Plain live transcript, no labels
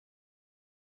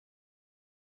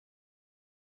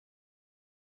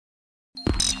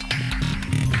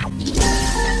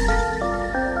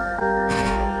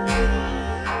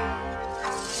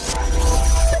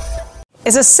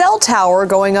Is a cell tower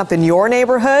going up in your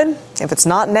neighborhood? If it's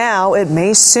not now, it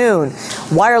may soon.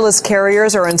 Wireless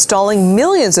carriers are installing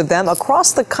millions of them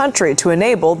across the country to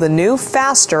enable the new,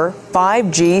 faster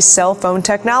 5G cell phone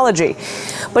technology.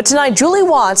 But tonight, Julie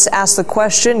Watts asked the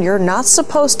question you're not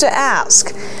supposed to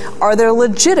ask. Are there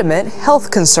legitimate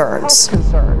health concerns?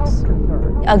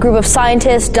 A group of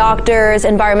scientists, doctors,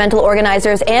 environmental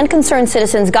organizers, and concerned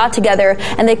citizens got together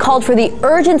and they called for the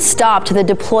urgent stop to the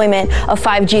deployment of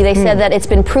 5G. They said that it's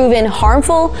been proven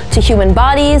harmful to human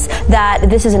bodies, that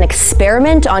this is an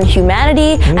experiment on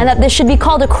humanity, and that this should be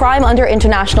called a crime under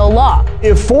international law.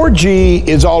 If 4G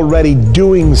is already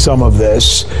doing some of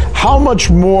this, how much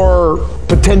more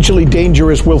potentially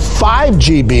dangerous will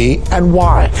 5G be, and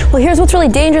why? Well, here's what's really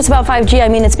dangerous about 5G. I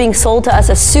mean, it's being sold to us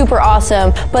as super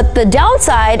awesome, but the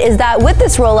downside is that with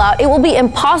this rollout, it will be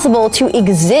impossible to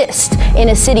exist in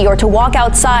a city or to walk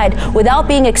outside without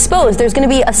being exposed. There's going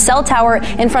to be a cell tower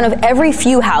in front of every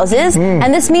few houses,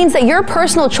 and this means that your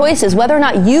personal choices, whether or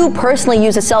not you personally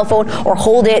use a cell phone or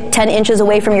hold it 10 inches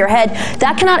away from your head,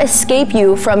 that cannot escape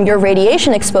you from your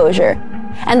radiation exposure.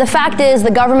 And the fact is, the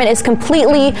government is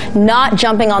completely not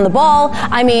jumping on the ball.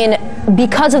 I mean,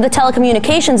 because of the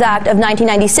Telecommunications Act of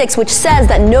 1996, which says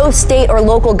that no state or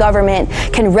local government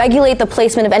can regulate the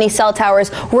placement of any cell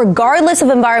towers, regardless of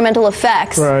environmental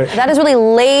effects. Right. That has really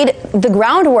laid the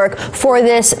groundwork for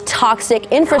this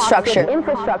toxic infrastructure.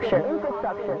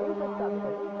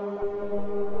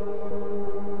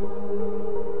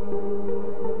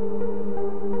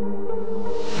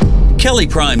 Kelly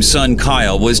Prime's son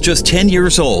Kyle was just 10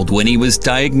 years old when he was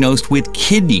diagnosed with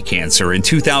kidney cancer in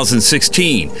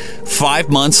 2016. 5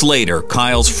 months later,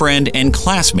 Kyle's friend and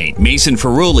classmate Mason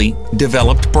Ferrulli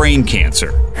developed brain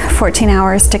cancer. 14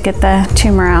 hours to get the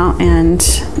tumor out, and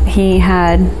he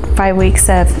had 5 weeks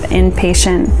of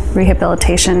inpatient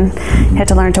rehabilitation. He had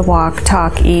to learn to walk,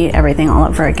 talk, eat, everything all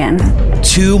over again.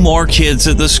 2 more kids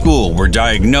at the school were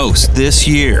diagnosed this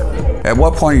year. At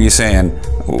what point are you saying,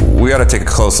 we ought to take a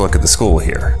close look at the school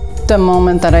here? The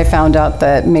moment that I found out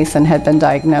that Mason had been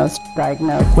diagnosed.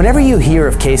 Whenever you hear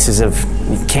of cases of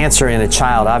cancer in a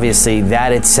child, obviously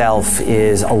that itself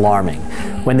is alarming.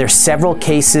 When there's several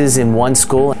cases in one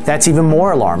school, that's even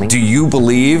more alarming. Do you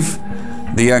believe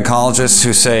the oncologists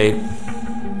who say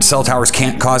cell towers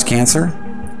can't cause cancer?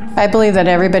 I believe that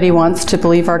everybody wants to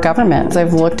believe our government.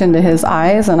 I've looked into his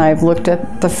eyes and I've looked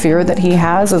at the fear that he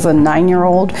has as a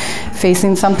 9-year-old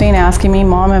facing something, asking me,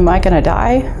 Mom, am I going to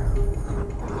die?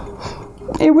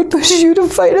 It would push you to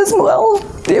fight as well.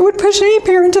 It would push any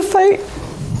parent to fight.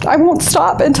 I won't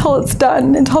stop until it's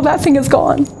done, until that thing is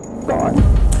gone.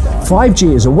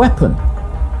 5G is a weapon.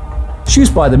 It's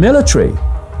used by the military.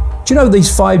 Do you know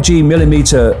these 5G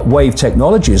millimeter wave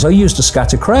technologies are used to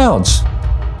scatter crowds?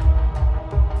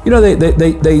 You know,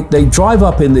 they drive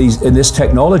up in this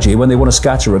technology when they want to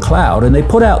scatter a cloud, and they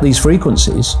put out these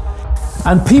frequencies,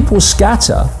 and people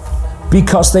scatter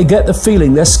because they get the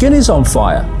feeling their skin is on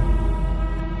fire.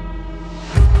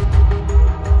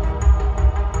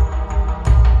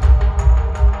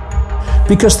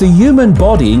 Because the human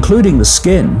body, including the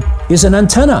skin, is an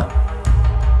antenna.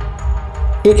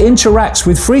 It interacts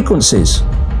with frequencies,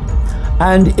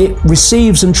 and it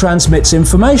receives and transmits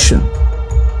information.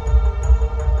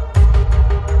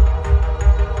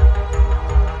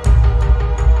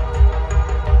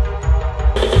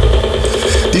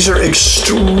 These are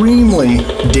extremely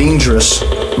dangerous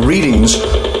readings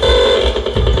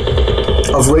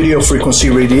of radio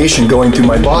frequency radiation going through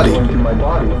my body.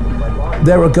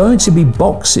 There are going to be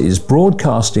boxes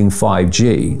broadcasting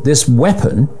 5G, this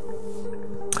weapon,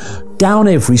 down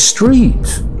every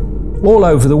street, all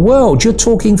over the world. You're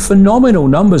talking phenomenal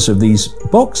numbers of these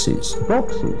boxes.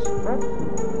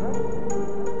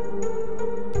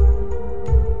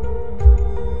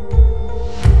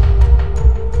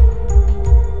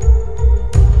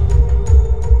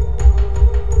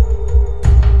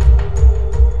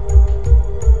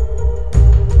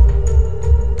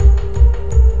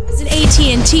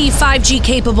 AT&T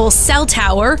 5G-capable cell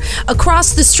tower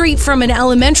across the street from an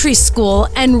elementary school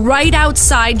and right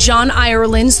outside John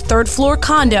Ireland's third-floor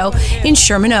condo in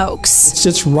Sherman Oaks. It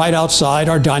sits right outside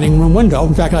our dining room window.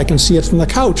 In fact, I can see it from the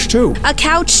couch, too. A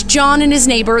couch John and his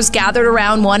neighbors gathered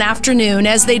around one afternoon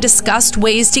as they discussed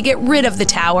ways to get rid of the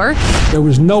tower. There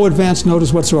was no advance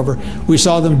notice whatsoever. We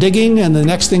saw them digging, and the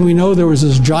next thing we know, there was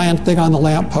this giant thing on the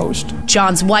lamppost.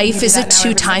 John's wife is a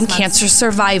 2-time cancer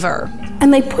survivor.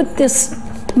 And they put this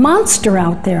monster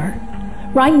out there,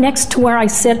 right next to where I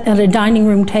sit at a dining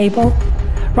room table,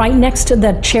 right next to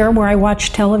the chair where I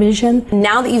watch television.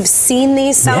 Now that you've seen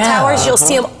these cell towers, you'll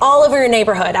see them all over your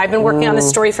neighborhood. I've been working on this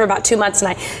story for about 2 months, and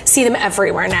I see them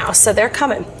everywhere now, so they're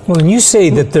coming. Well, when you say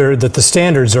that the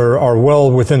standards are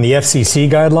well within the FCC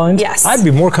guidelines, yes, I'd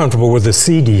be more comfortable with the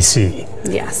CDC.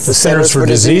 Yes. The Centers for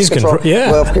Disease Control.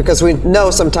 Yeah. Well, because we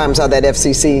know sometimes how that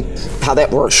FCC, how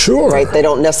that works. Sure. Right? They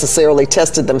don't necessarily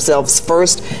test it themselves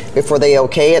first before they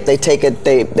okay it. They take it.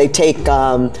 They take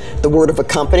the word of a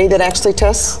company that actually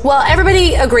tests. Well,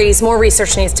 everybody agrees more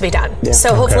research needs to be done. Yeah.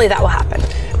 So hopefully that will happen.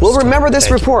 We'll remember this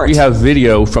report. We have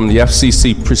video from the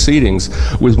FCC proceedings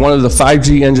with one of the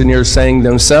 5G engineers saying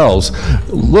themselves,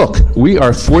 look, we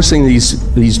are forcing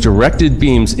these directed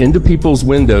beams into people's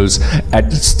windows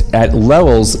at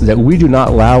levels that we do not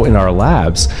allow in our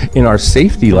labs, in our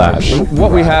safety labs.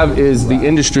 What we have is the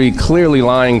industry clearly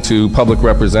lying to public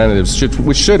representatives,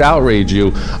 which should outrage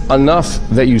you enough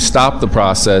that you stop the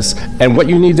process. And what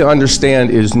you need to understand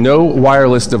is no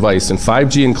wireless device, and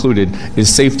 5G included,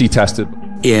 is safety tested.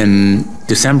 In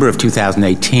December of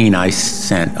 2018, I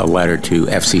sent a letter to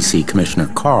FCC Commissioner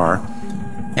Carr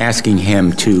asking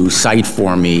him to cite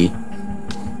for me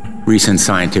recent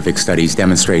scientific studies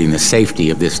demonstrating the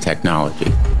safety of this technology.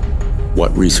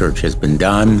 What research has been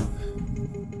done,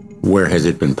 where has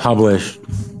it been published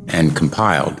and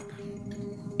compiled.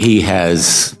 He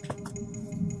has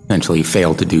essentially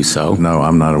failed to do so. No,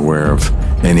 I'm not aware of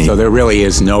any. So there really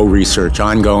is no research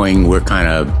ongoing. We're kind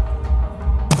of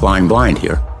flying blind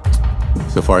here,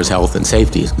 so far as health and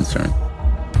safety is concerned.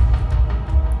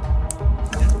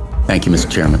 Thank you,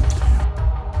 Mr. Chairman.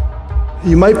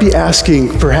 You might be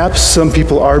asking, perhaps some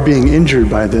people are being injured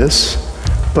by this,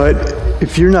 but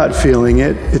if you're not feeling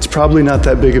it, it's probably not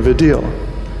that big of a deal.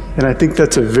 And I think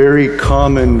that's a very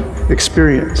common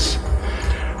experience.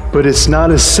 But it's not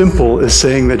as simple as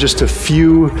saying that just a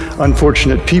few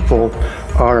unfortunate people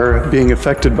are being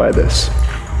affected by this.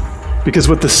 Because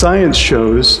what the science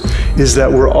shows is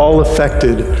that we're all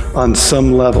affected on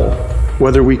some level,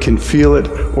 whether we can feel it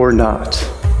or not.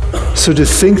 So to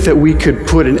think that we could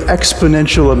put an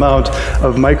exponential amount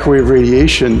of microwave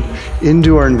radiation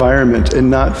into our environment and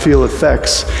not feel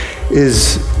effects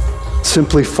is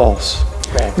simply false.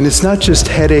 Right. And it's not just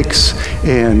headaches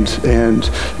and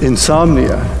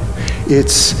insomnia.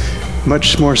 It's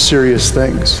much more serious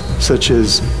things, such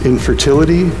as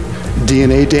infertility,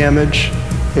 DNA damage,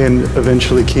 and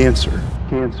eventually cancer.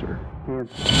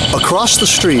 Across the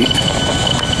street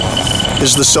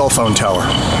is the cell phone tower.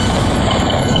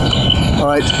 All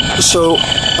right, so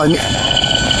I'm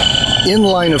in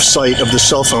line of sight of the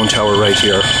cell phone tower right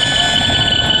here.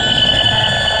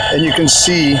 And you can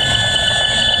see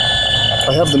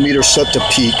I have the meter set to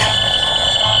peak.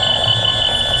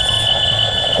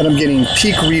 And I'm getting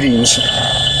peak readings.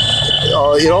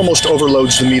 It almost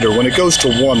overloads the meter. When it goes to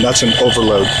 1, that's an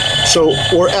overload. So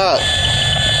we're at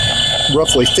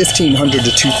roughly 1,500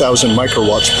 to 2,000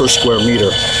 microwatts per square meter.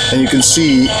 And you can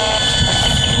see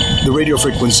the radio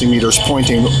frequency meters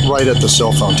pointing right at the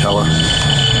cell phone tower.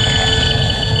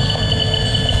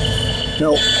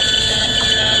 Now,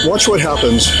 watch what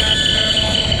happens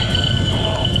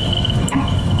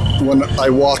when I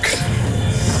walk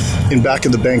in back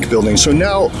of the bank building. So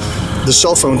now the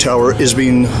cell phone tower is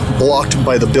being blocked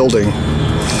by the building,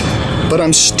 but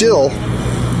I'm still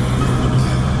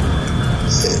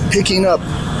picking up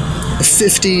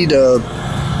 50 to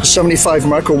 75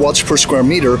 microwatts per square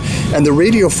meter, and the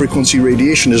radio frequency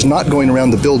radiation is not going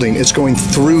around the building, it's going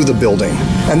through the building.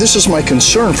 And this is my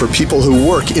concern for people who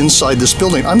work inside this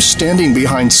building. I'm standing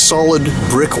behind solid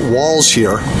brick walls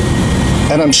here,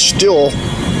 and I'm still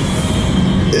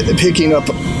picking up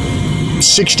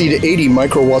 60 to 80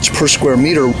 microwatts per square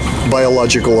meter.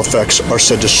 Biological effects are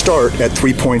said to start at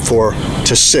 3.4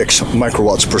 to 6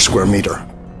 microwatts per square meter.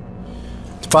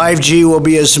 5G will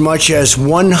be as much as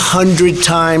 100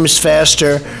 times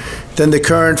faster than the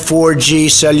current 4G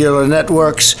cellular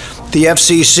networks. The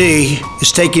FCC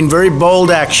is taking very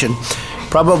bold action,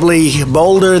 probably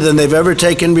bolder than they've ever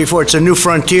taken before. It's a new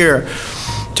frontier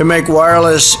to make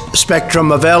wireless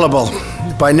spectrum available.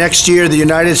 By next year, the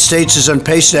United States is on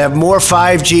pace to have more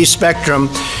 5G spectrum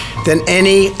than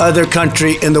any other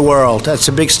country in the world. That's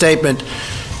a big statement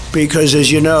because,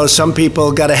 as you know, some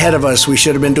people got ahead of us. We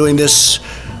should have been doing this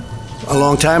a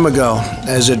long time ago,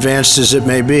 as advanced as it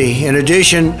may be. In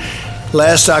addition,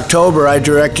 last October, I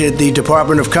directed the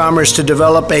Department of Commerce to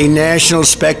develop a national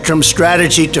spectrum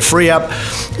strategy to free up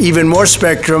even more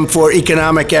spectrum for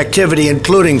economic activity,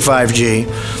 including 5G.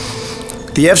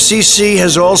 The FCC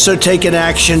has also taken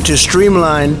action to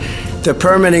streamline the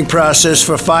permitting process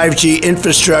for 5G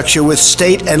infrastructure with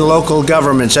state and local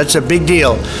governments. That's a big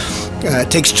deal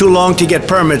it takes too long to get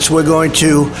permits. We're going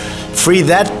to free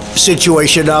that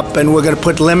situation up, and we're going to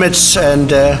put limits, and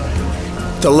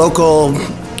the local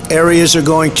areas are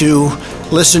going to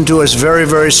listen to us very,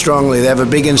 very strongly. They have a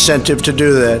big incentive to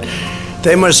do that.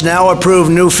 They must now approve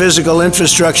new physical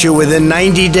infrastructure within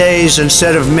 90 days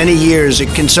instead of many years. It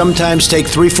can sometimes take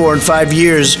 3, 4, and 5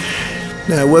 years.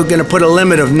 We're going to put a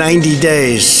limit of 90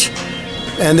 days.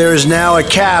 And there is now a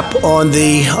cap on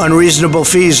the unreasonable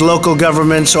fees local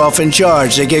governments often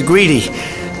charge. They get greedy.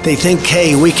 They think,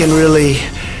 hey, we can really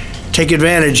take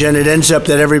advantage, and it ends up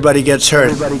that everybody gets hurt.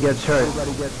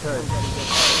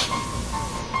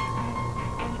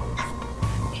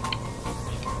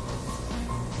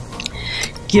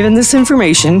 Given this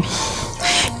information,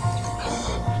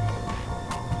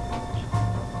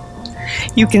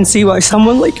 you can see why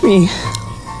someone like me,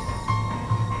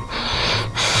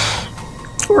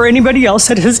 or anybody else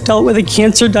that has dealt with a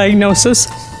cancer diagnosis,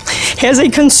 has a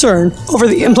concern over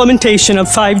the implementation of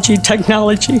 5G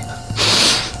technology.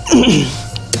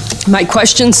 My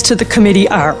questions to the committee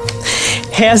are,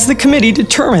 has the committee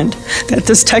determined that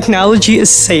this technology is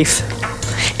safe?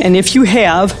 And if you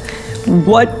have,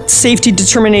 what safety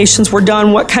determinations were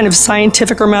done? What kind of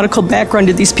scientific or medical background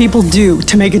did these people do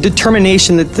to make a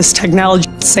determination that this technology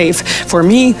is safe for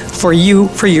me, for you,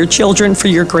 for your children, for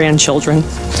your grandchildren?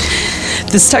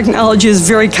 This technology is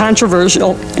very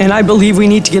controversial, and I believe we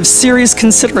need to give serious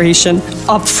consideration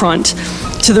up front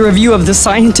to the review of the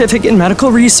scientific and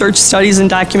medical research studies and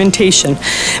documentation.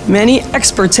 Many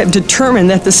experts have determined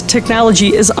that this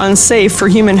technology is unsafe for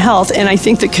human health, and I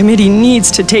think the committee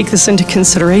needs to take this into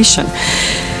consideration.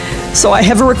 So I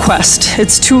have a request.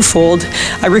 It's twofold.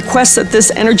 I request that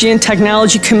this Energy and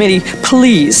Technology Committee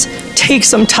please take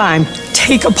some time,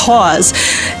 take a pause,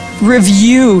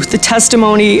 review the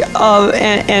testimony of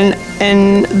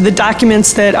and the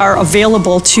documents that are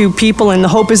available to people, and the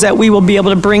hope is that we will be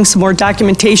able to bring some more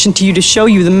documentation to you to show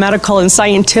you the medical and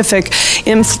scientific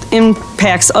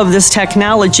impacts of this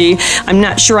technology. I'm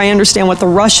not sure I understand what the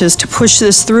rush is to push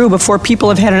this through before people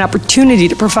have had an opportunity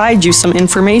to provide you some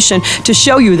information to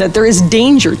show you that there is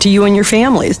danger to you and your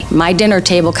families. My dinner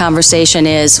table conversation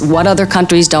is, what other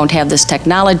countries don't have this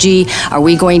technology? Are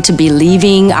we going to be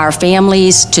leaving our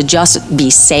families to just be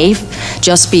safe,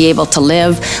 just be able to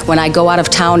live? When I go out of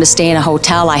town to stay in a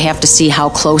hotel, I have to see how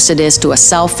close it is to a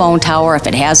cell phone tower, if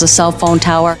it has a cell phone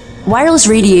tower. Wireless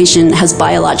radiation has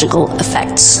biological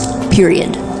effects,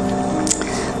 period.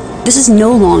 This is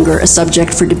no longer a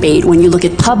subject for debate when you look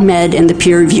at PubMed and the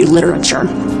peer-reviewed literature.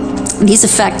 These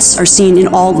effects are seen in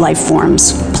all life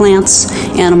forms: plants,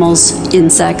 animals,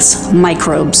 insects,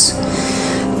 microbes.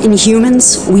 In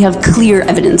humans, we have clear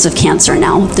evidence of cancer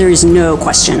now. There is no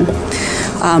question.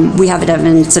 We have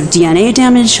evidence of DNA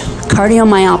damage,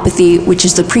 cardiomyopathy, which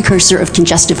is the precursor of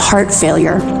congestive heart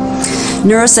failure,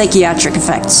 neuropsychiatric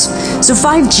effects. So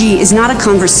 5G is not a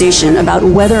conversation about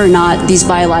whether or not these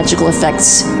biological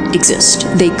effects exist.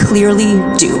 They clearly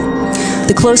do.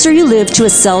 The closer you live to a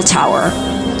cell tower,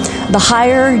 the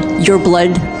higher your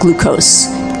blood glucose.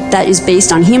 That is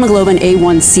based on hemoglobin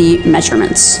A1C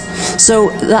measurements. So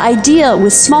the idea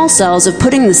with small cells of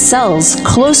putting the cells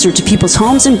closer to people's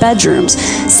homes and bedrooms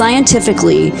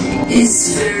scientifically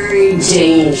is very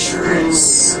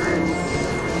dangerous.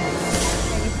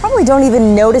 Probably don't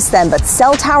even notice them, but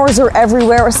cell towers are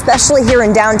everywhere, especially here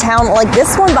in downtown. Like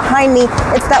this one behind me,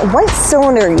 it's that white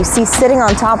cylinder you see sitting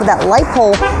on top of that light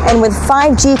pole. And with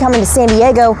 5G coming to San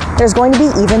Diego, there's going to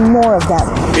be even more of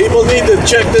them. People need to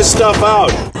check this stuff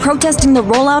out. Protesting the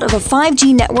rollout of a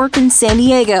 5G network in San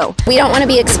Diego. We don't want to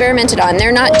be experimented on.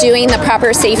 They're not doing the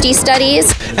proper safety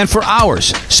studies. And for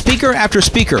hours, speaker after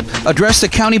speaker addressed the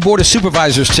County Board of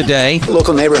Supervisors today.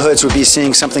 Local neighborhoods would be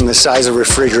seeing something the size of a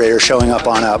refrigerator showing up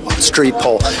on a street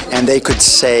pole, and they could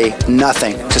say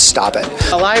nothing to stop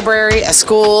it. A library, a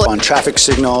school. On traffic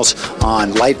signals,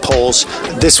 on light poles.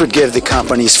 This would give the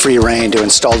companies free rein to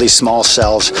install these small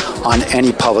cells on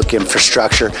any public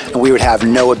infrastructure, and we would have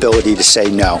no ability to say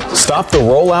no. Stop the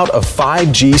rollout of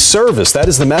 5G service. That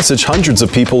is the message hundreds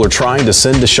of people are trying to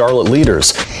send to Charlotte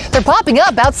leaders. They're popping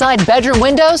up outside bedroom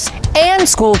windows and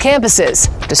school campuses,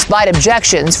 despite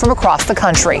objections from across the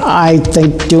country. I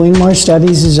think doing more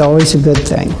studies is always a good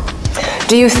thing.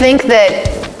 Do you think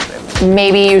that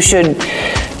maybe you should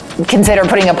consider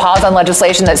putting a pause on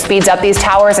legislation that speeds up these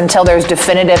towers until there's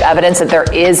definitive evidence that there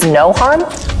is no harm?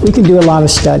 We can do a lot of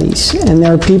studies, and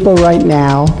there are people right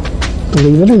now,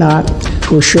 believe it or not,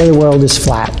 who are sure the world is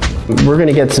flat. We're going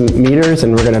to get some meters,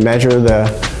 and we're going to measure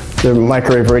the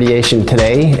microwave radiation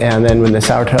today, and then when the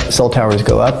cell towers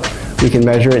go up, we can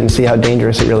measure it and see how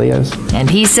dangerous it really is. And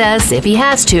he says if he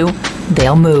has to,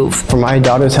 they'll move. For my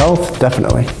daughter's health,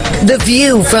 definitely. The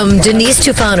view from Denise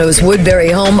Tufano's Woodbury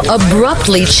home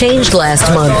abruptly changed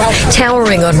last month.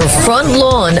 Towering on her front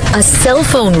lawn, a cell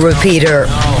phone repeater.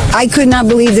 I could not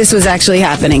believe this was actually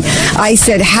happening. I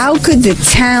said, how could the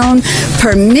town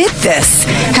permit this?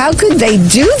 How could they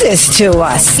do this to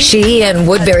us? She and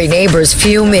Woodbury neighbors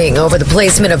fuming over the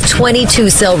placement of 22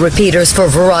 cell repeaters for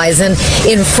Verizon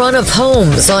in front of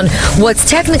homes on what's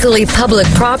technically public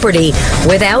property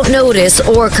without notice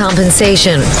or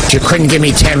compensation. You couldn't give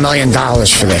me $10 million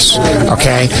for this,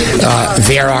 okay?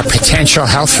 There are potential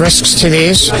health risks to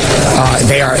these.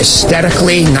 They are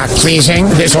aesthetically not pleasing.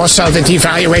 There's also the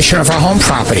devaluation of our home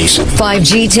properties.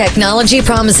 5G technology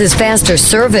promises faster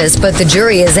service, but the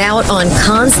jury is out on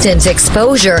constant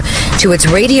exposure to its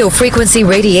radio frequency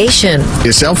radiation.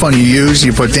 Your cell phone you use,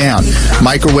 you put down.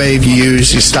 Microwave you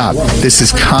use, you stop. This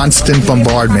is constant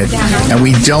bombardment, and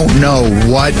we don't know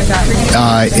what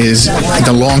is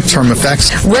the long-term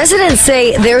effects. Residents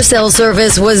say their cell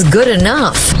service was good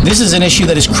enough. This is an issue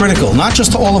that is critical, not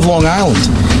just to all of Long Island,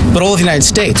 but all of the United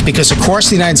States, because across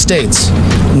the United States,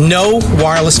 no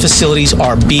wireless facilities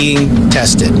are being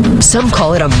tested. Some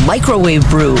call it a microwave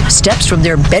brew, steps from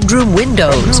their bedroom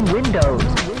windows.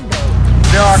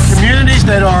 There are communities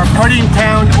that are putting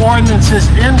town ordinances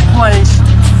in place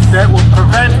that will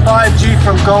prevent 5G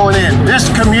from going in. This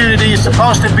community is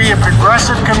supposed to be a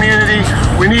progressive community.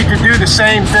 We need to do the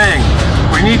same thing.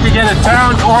 We need to get a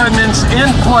town ordinance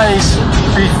in place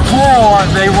before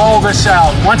they roll this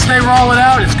out. Once they roll it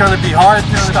out, it's going to be hard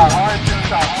to stop.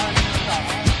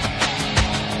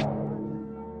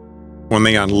 When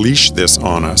they unleash this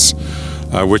on us,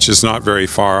 which is not very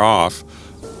far off,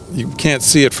 you can't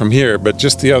see it from here, but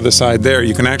just the other side there,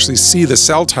 you can actually see the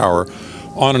cell tower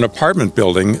on an apartment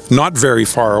building not very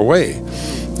far away.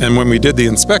 And when we did the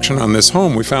inspection on this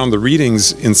home, we found the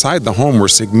readings inside the home were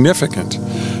significant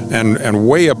and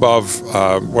way above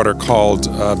what are called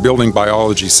building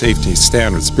biology safety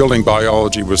standards. Building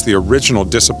biology was the original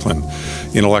discipline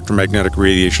in electromagnetic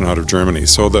radiation out of Germany.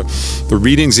 So the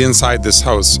readings inside this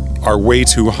house are way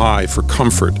too high for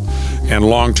comfort, and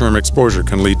long-term exposure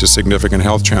can lead to significant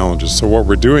health challenges. So what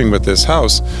we're doing with this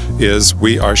house is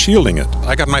we are shielding it.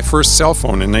 I got my first cell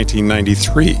phone in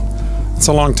 1993. It's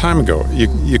a long time ago.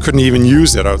 You couldn't even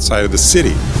use it outside of the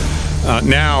city.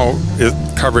 Now,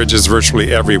 coverage is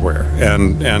virtually everywhere,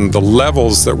 and the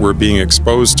levels that we're being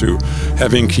exposed to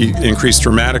have increased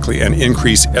dramatically and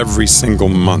increase every single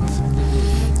month.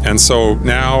 And so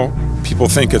now people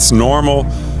think it's normal.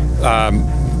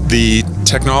 The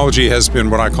technology has been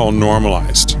what I call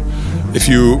normalized. If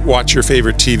you watch your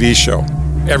favorite TV show,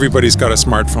 everybody's got a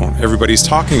smartphone. Everybody's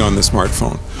talking on the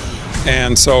smartphone.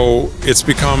 And so it's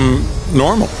become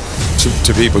normal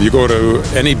to people. You go to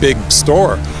any big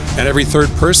store and every third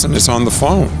person is on the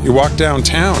phone. You walk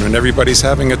downtown and everybody's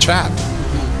having a chat,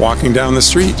 walking down the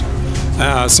street.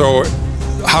 So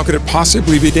how could it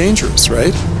possibly be dangerous,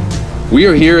 right? We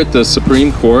are here at the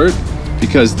Supreme Court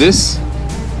because this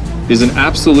is an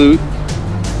absolute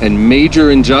and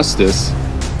major injustice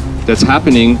that's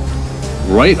happening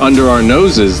right under our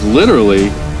noses. Literally,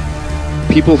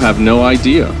 people have no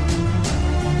idea.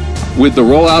 With the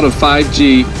rollout of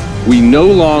 5G, we no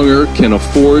longer can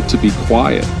afford to be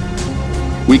quiet.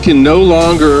 We can no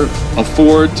longer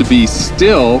afford to be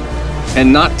still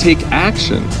and not take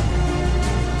action.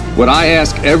 What I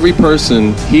ask every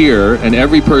person here and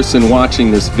every person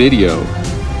watching this video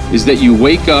is that you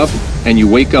wake up and you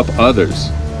wake up others.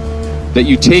 That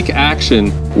you take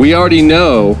action. We already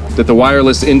know that the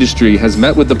wireless industry has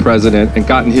met with the president and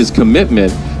gotten his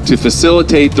commitment to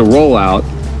facilitate the rollout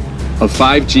of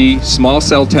 5G small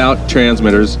cell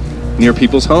transmitters near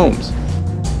people's homes.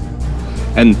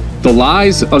 And the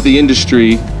lies of the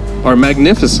industry are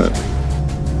magnificent.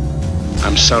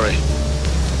 I'm sorry,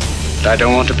 but I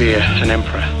don't want to be an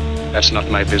emperor. That's not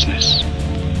my business.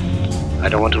 I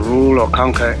don't want to rule or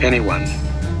conquer anyone.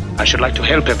 I should like to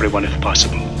help everyone if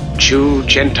possible. Jew,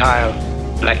 Gentile,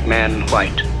 black man,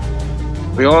 white.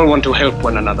 We all want to help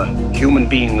one another. Human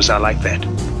beings are like that.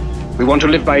 We want to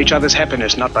live by each other's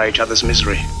happiness, not by each other's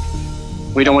misery.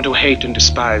 We don't want to hate and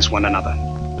despise one another.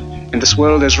 In this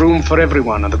world, there's room for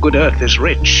everyone, and the good earth is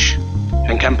rich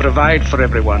and can provide for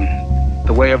everyone.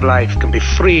 The way of life can be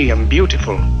free and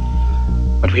beautiful,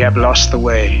 but we have lost the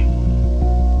way.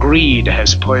 Greed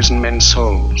has poisoned men's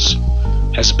souls,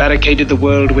 has barricaded the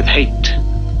world with hate,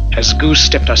 has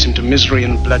goose-stepped us into misery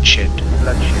and bloodshed.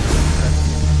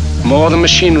 More than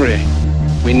machinery,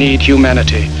 we need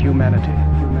humanity.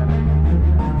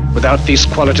 Without these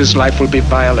qualities, life will be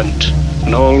violent,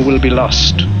 and all will be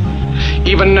lost.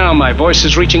 Even now, my voice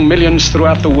is reaching millions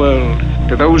throughout the world.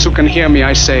 To those who can hear me,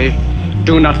 I say,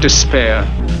 Do not despair.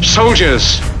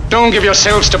 Soldiers, don't give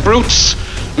yourselves to brutes.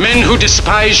 Men who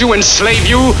despise you, enslave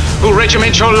you, who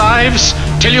regiment your lives,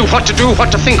 tell you what to do,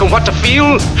 what to think, and what to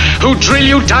feel, who drill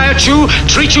you, diet you,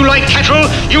 treat you like cattle,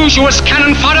 use you as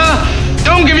cannon fodder.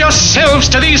 Don't give yourselves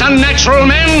to these unnatural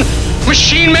men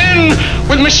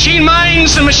with machine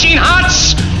minds and machine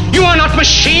hearts. You are not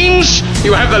machines.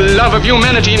 You have the love of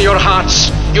humanity in your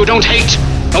hearts. You don't hate,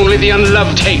 only the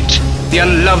unloved hate. The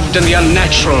unloved and the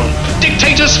unnatural.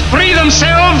 Dictators free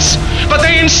themselves, but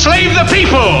they enslave the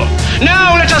people.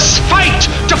 Now let us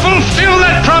fight to fulfill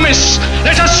that promise.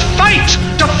 Let us fight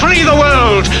to free the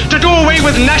world, to do away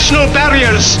with national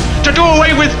barriers, to do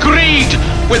away with greed,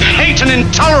 with hate and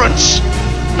intolerance.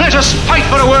 Let us fight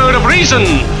for a world of reason,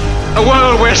 a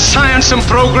world where science and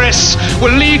progress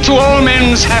will lead to all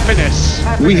men's happiness.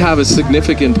 We have a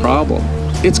significant problem.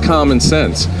 It's common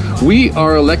sense. We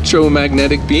are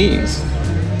electromagnetic beings.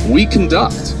 We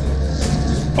conduct.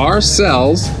 Our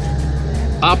cells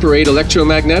operate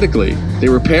electromagnetically. They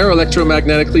repair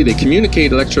electromagnetically, they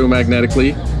communicate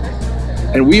electromagnetically,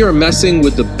 and we are messing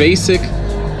with the basic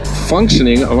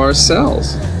functioning of our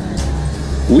cells.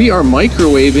 We are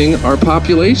microwaving our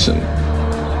population.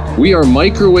 We are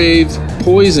microwave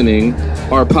poisoning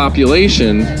our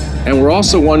population, and we're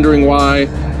also wondering why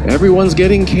everyone's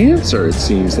getting cancer, it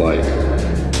seems like.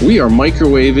 We are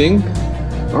microwaving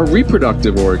our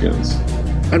reproductive organs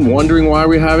and wondering why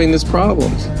we're having these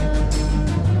problems.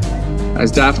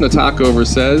 As Daphne Talkover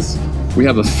says, we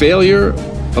have a failure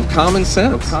of common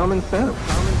sense.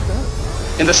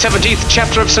 In the 17th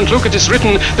chapter of St. Luke it is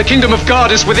written, the kingdom of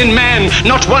God is within man,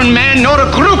 not one man nor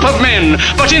a group of men,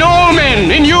 but in all men,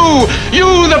 in you.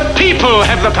 You, the people,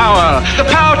 have the power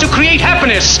to create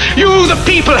happiness. You, the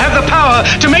people, have the power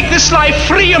to make this life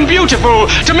free and beautiful,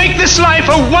 to make this life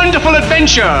a wonderful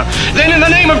adventure. Then in the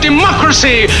name of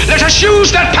democracy, let us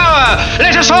use that power.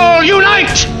 Let us all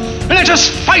unite. Let us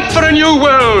fight for a new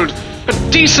world,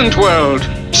 a decent world.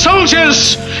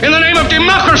 Soldiers, in the name of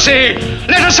democracy,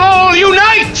 let us all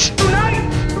unite!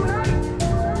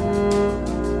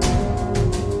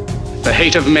 The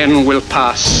hate of men will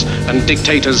pass, and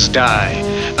dictators die,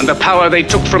 and the power they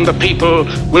took from the people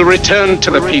will return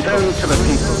to the people.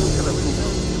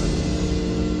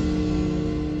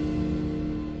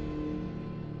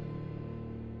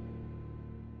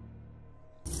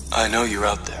 I know you're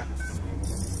out there.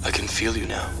 I can feel you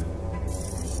now.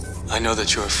 I know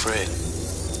that you're afraid.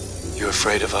 You're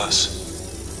afraid of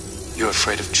us. You're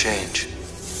afraid of change.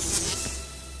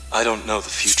 I don't know the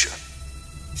future.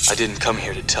 I didn't come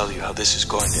here to tell you how this is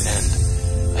going to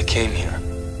end. I came here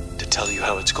to tell you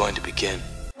how it's going to begin.